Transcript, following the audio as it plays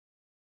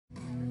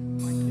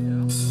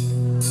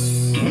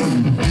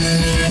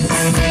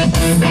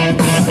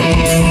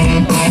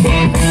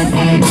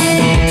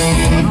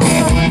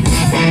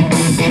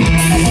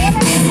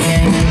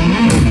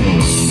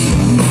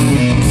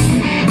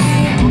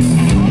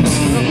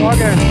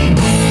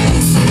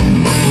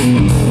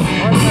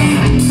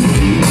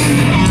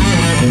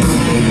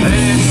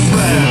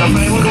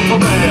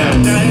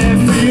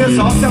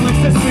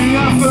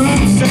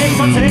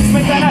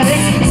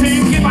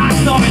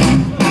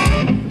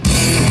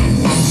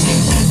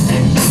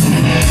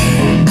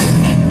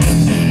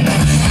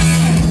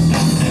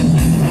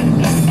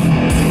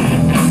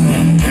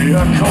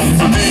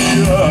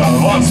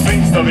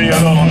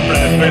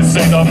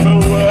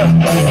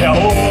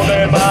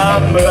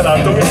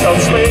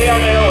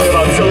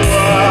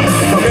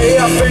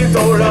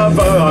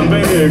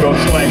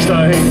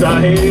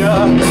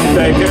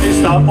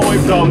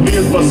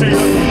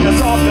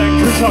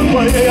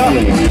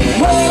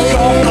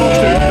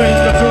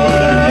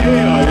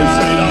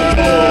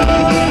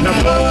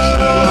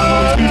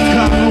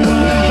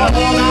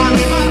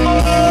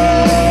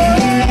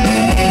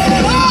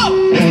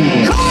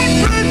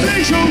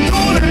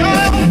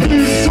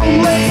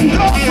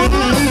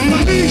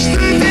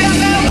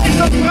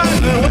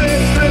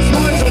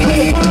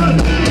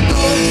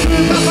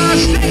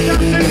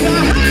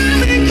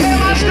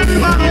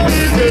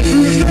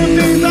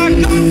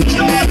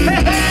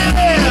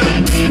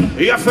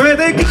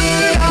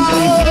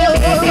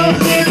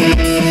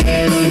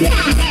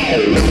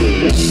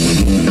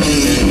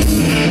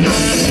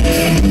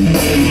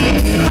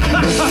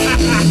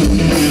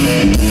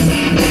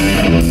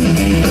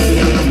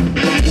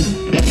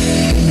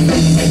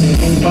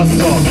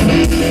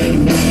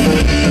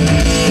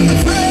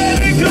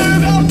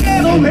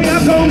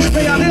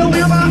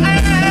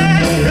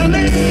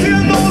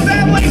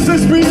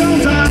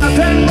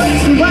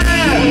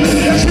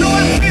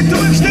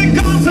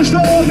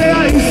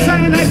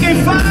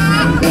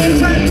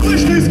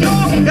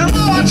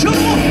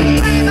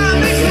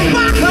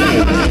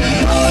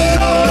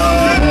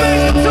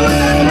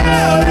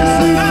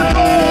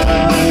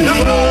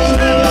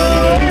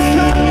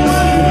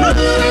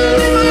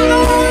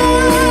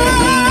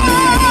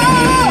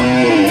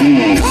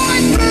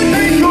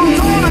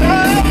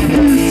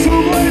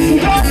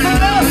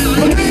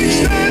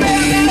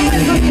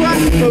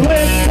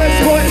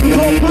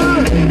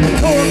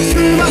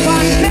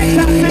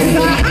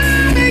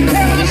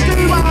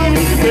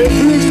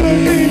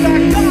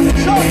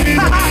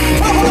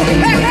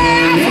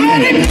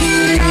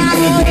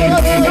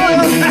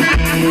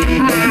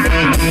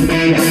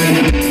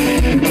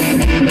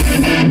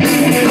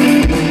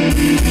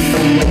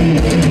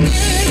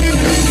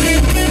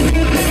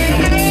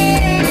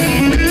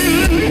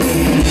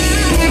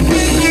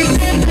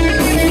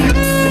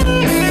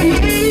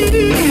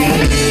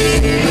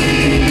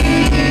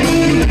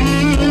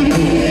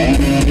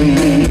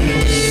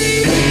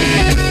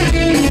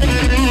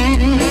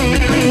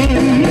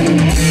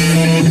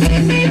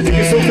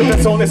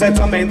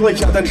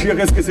Metternich hat ein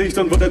schieres Gesicht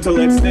und wurde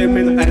zuletzt eben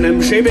in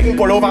einem schäbigen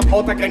Pullover am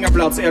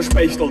Ottergängerplatz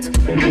erspechtelt.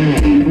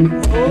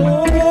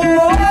 Oh,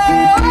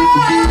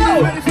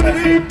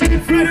 Freddy,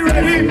 Freddy,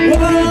 ready. Oh,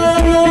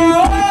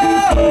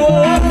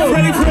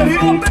 Freddy, Freddy,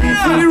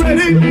 Freddy,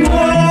 ready.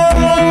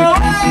 Oh,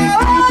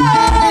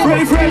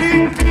 Freddy, Freddy,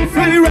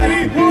 Freddy,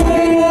 ready. Oh,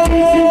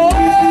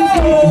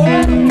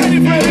 Freddy,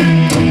 Freddy.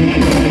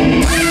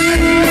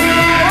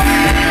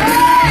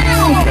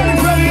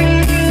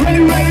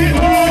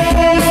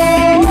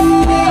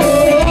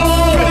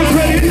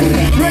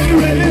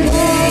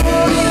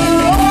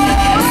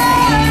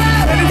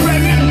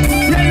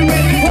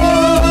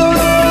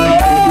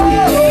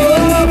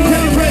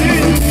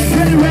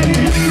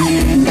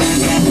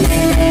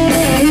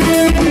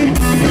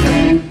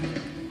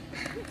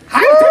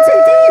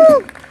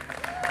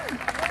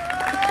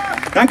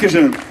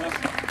 Dankeschön.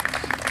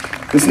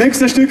 Das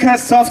nächste Stück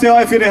heißt Sauft ihr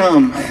euch für die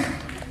Ham.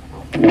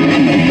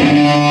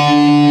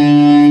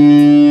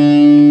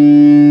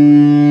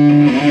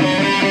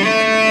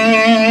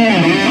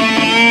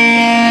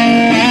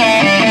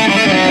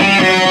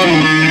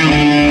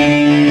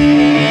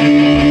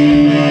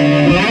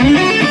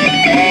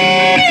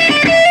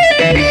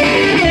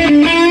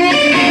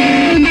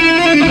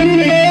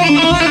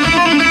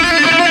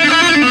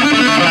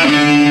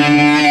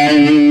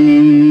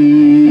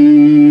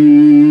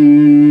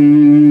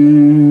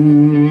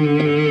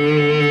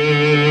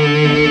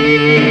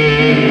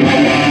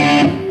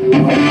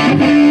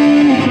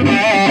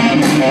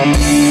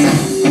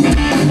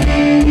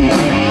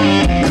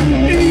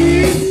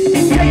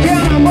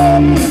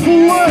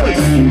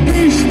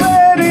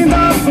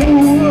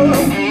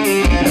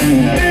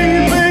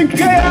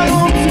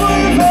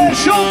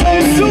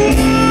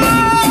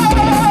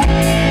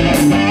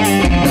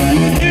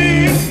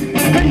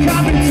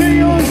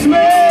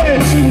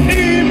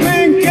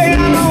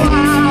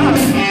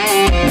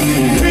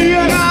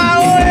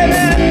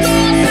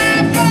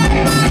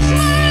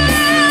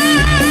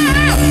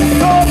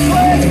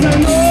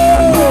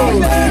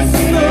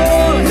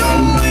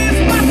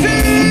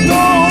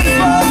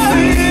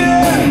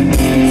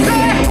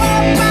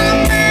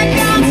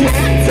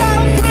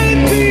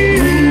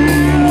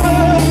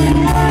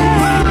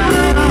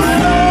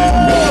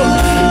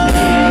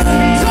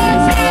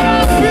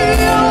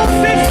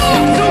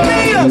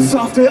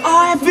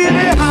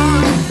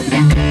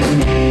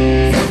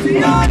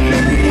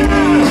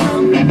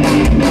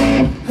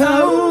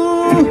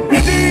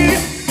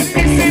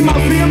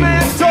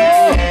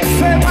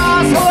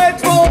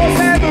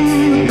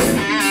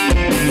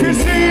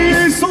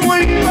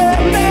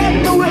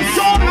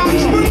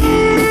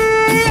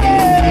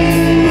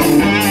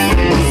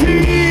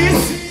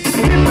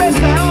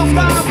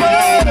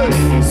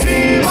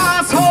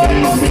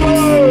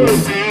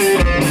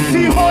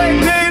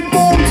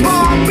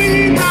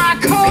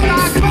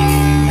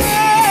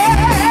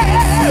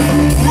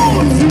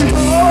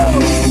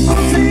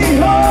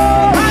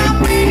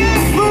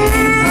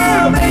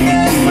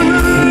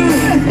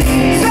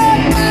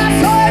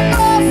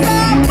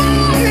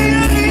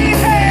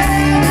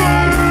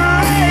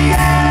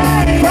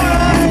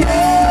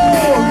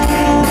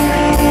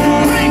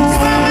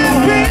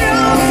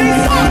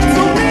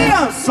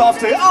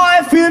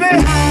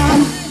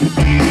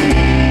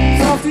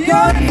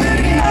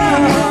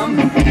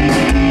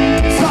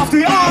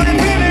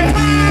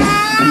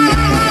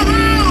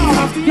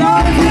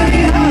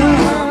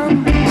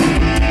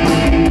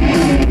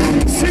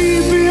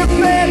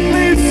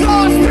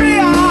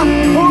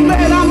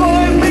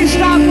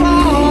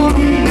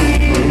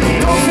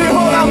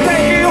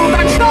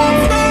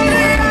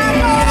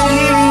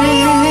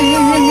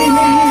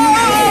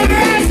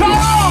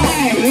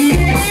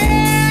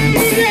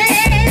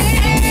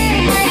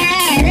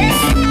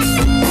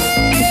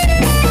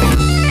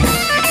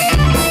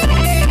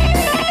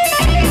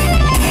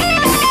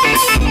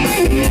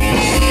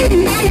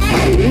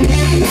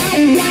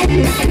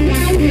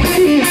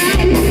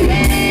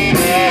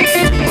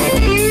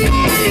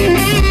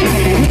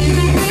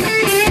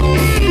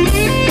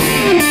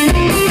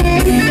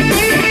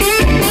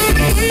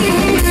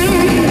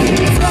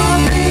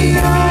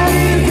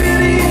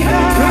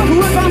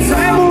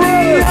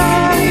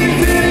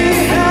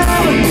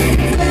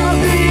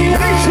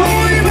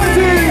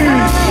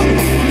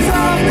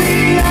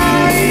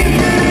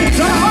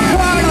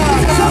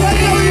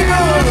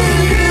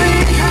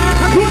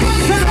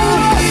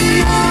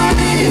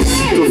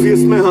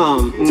 vergisst mich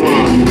haben.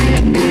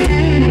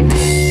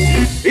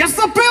 Jetzt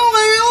der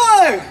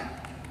Billy!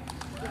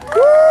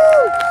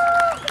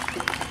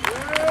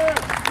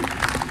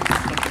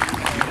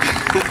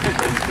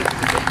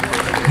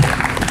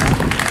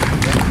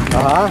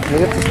 Aha,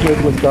 jetzt ist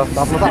gut, Wolfgang.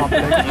 Darf man da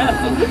ablenken?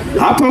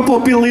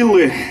 Apropos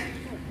Billy.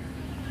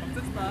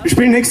 Ich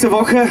spiele nächste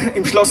Woche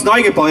im Schloss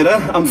Neugebäude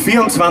am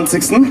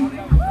 24.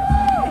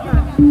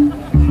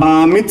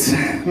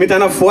 Mit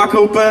einer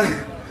Vorgruppe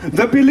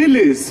The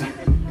Billillys.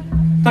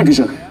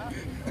 Dankeschön.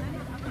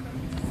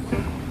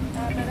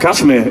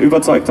 Kaschmir,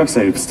 überzeugt euch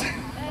selbst.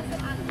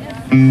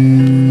 Die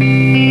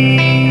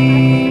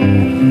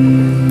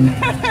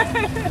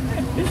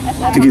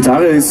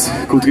Gitarre ist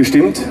gut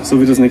gestimmt,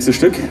 so wie das nächste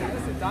Stück.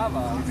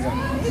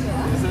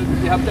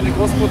 Ihr habt eine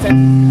große Prozent.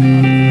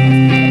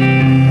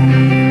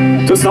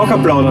 Du hast auch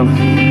applaudern.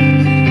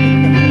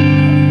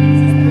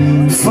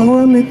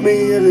 Fahr mit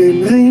mir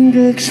im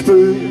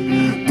Ringelgespül,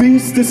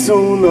 bis die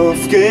Sonne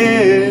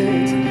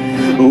aufgeht.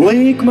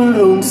 Leg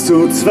mir uns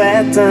zu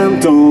zweit am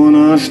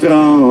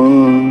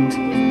Donaustrand.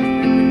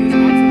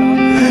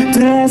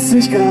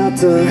 30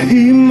 Grad, der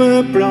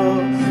Himmel blau,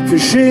 viel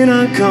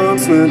schöner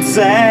kann's nicht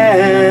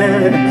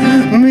sein.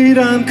 Mit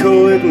einem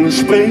kalten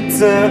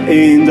Spritzer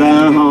in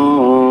der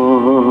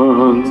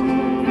Hand.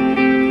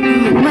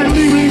 Mein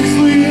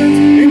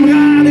Lieblingslied im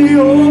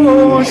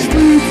Radio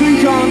spielt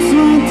den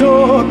ganzen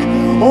Tag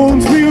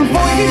und wir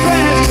wollen die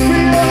Welt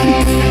spielen.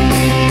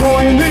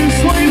 Wollen das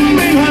Leben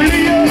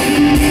inhalieren.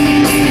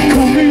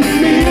 Komm mit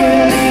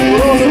mir,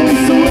 lass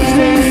uns durch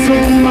den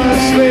Sommer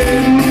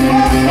schweben.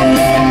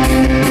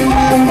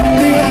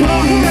 Wir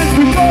brauchen es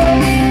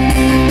bekommen,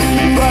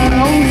 bei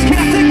uns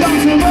kehrt die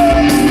ganze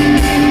Welt.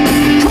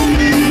 Komm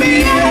mit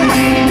mir,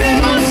 denn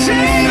uns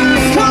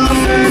Schönes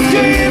kann's nicht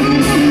geben.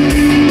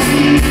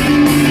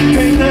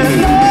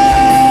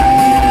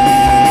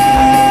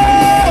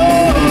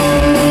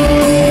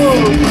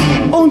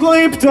 Und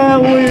lebt der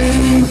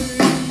Wind.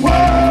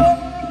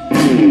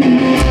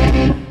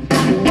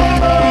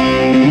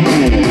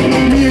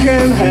 Wir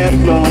gehen heute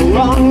noch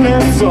lang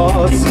nicht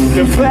aus,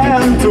 wir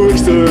fliegen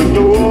durch die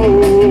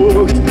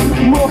Luft.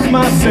 Mach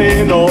mal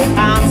sehen, noch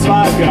ein,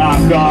 zwei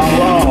Kracher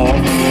auf.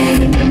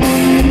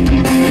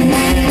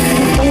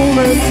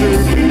 Ohne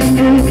Zügel,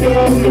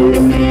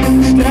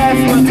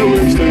 streift man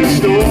durch den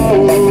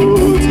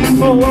Sturz.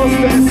 Lass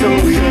den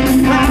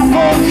Suchen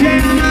einfach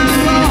keinen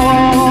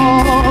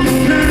Lauf. Und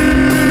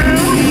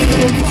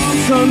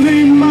wenn's dann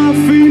immer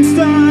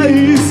finster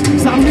ist,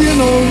 sind wir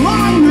noch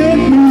lang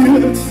nicht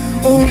müde.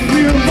 Und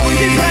wir wollen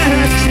die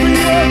Freiheit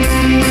spüren,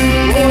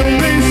 wollen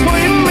das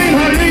Leben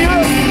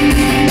inhalieren.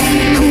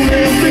 Komm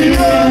mit mir,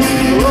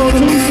 lass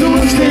uns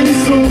durch den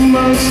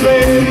Sommer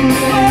schweben.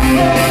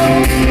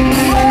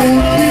 Wir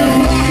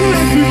brauchen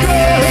nicht viel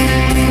Geld,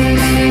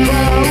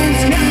 bei uns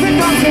kennt die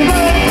ganze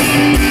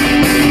Welt.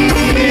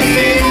 Komm mit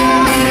mir,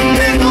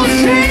 denn uns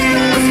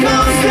Schönes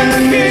kann's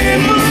nicht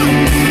geben.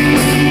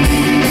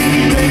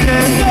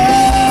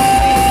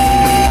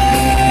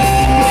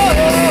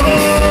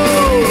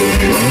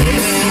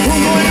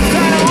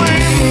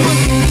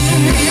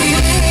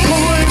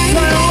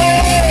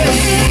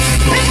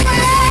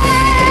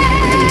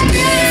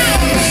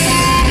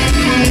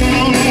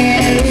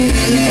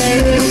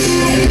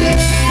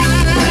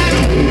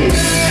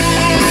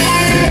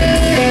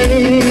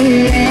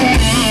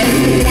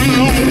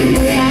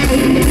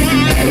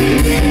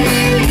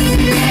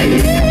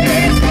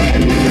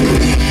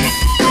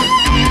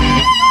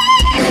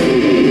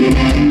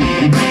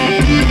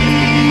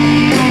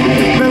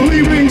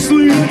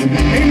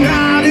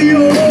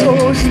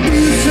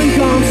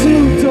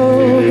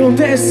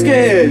 Es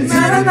geht.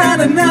 Na na na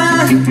na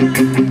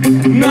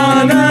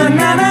na na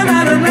na na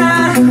na na na.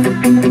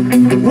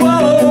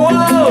 Wow,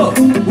 wow,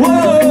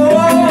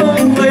 wow,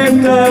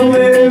 lebt der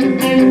Leben.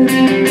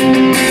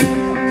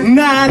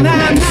 Na na na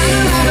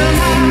na na na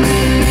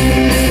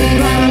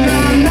na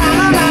na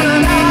na na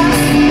na.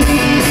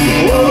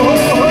 Wow, wow,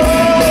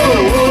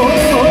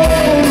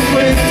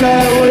 lebt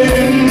der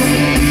Leben.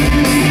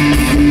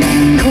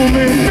 Komm mit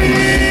mir.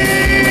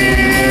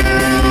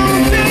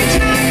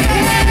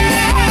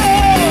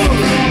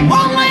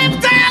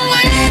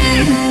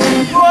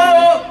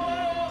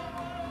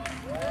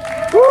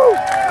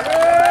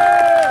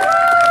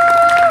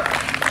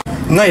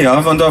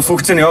 Naja, wenn da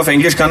 15 Jahre auf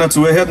Englisch keiner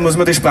zuhört, muss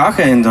man die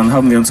Sprache ändern,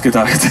 haben wir uns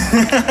gedacht.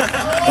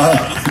 Ja,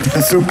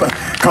 super.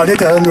 Kann ich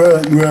da nur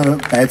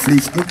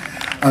beipflichten.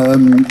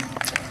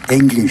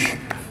 Englisch.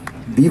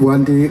 Wie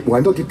waren da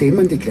die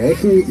Themen die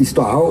gleichen? Ist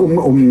da auch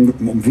um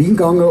Wien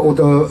gegangen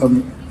oder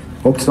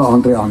habt ihr da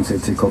andere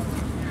Ansätze gehabt?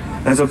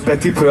 Also bei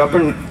Deep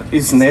Purple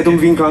ist nicht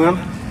um Wien gegangen.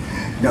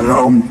 Ja,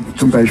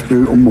 zum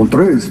Beispiel um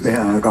Montreux ist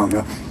der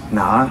gegangen.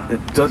 Na,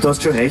 du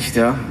hast schon recht,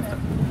 ja.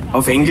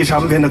 Auf Englisch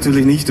haben wir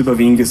natürlich nicht über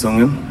Wien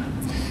gesungen.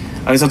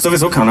 Aber es hat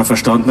sowieso keiner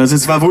verstanden, also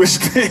es war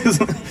wurscht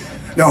gewesen.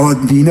 Ja, aber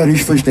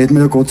Wienerisch versteht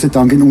man ja Gott sei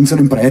Dank in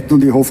unseren Breiten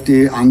und ich hoffe,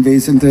 die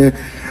anwesende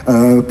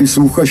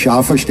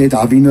Besucherschar versteht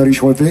auch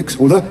Wienerisch halbwegs,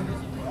 oder?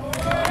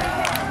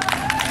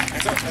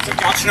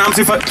 Also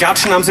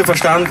Klatschen haben Sie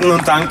verstanden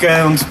und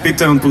danke und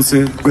bitte und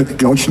Bussi. Gut,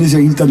 Klatschen ist ja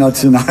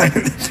international.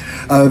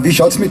 Wie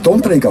schaut es mit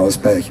Tonträger aus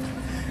bei euch?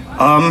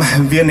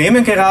 Wir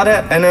nehmen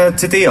gerade eine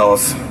CD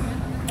auf,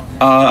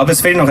 aber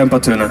es fehlen noch ein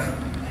paar Töne.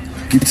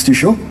 Gibt es die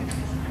schon?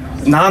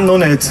 Nein, noch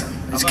nicht.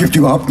 Es gibt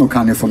überhaupt noch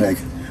keine von euch.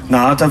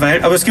 Na,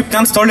 derweil, aber es gibt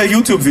ganz tolle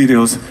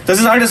YouTube-Videos. Das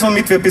ist alles,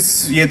 womit wir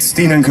bis jetzt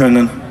dienen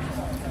können.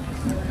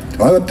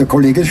 Ja, der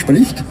Kollege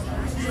spricht.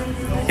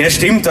 Ja,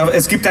 stimmt, aber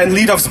es gibt ein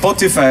Lied auf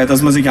Spotify,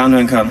 das man sich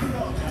anhören kann.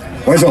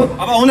 Also,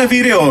 Aber ohne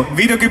Video.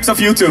 Video gibt's auf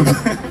YouTube.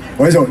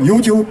 also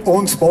YouTube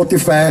und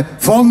Spotify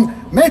von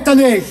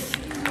Metternich.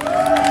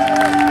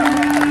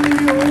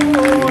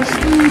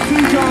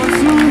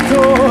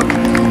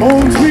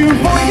 Und wir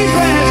wollen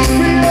gleich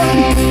spielen.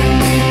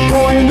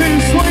 Freunde,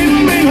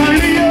 schwimmen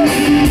inhalieren.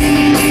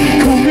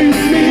 Komm mit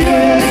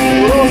mir,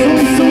 lass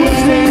uns durch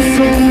den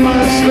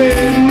Sommer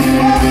schweben.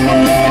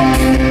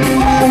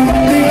 Und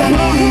wir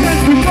brauchen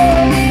es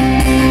begonnen.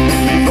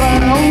 Bei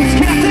uns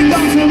kehrt die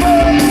ganze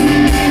Welt.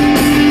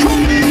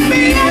 Komm mit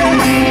mir,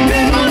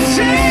 denn uns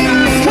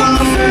schönes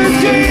kannst du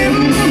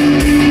geben.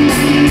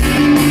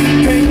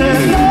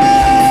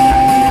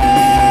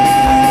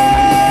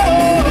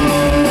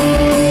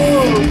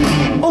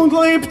 Und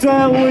lebt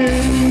der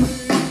Wind.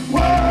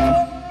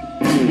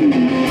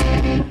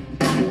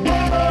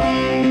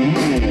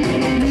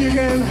 Wir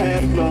gehen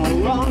heute noch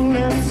lang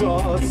nicht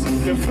aus.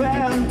 Wir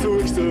fahren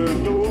durch die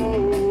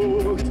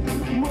Luft.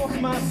 Mach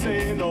mal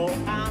sehen, noch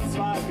eins.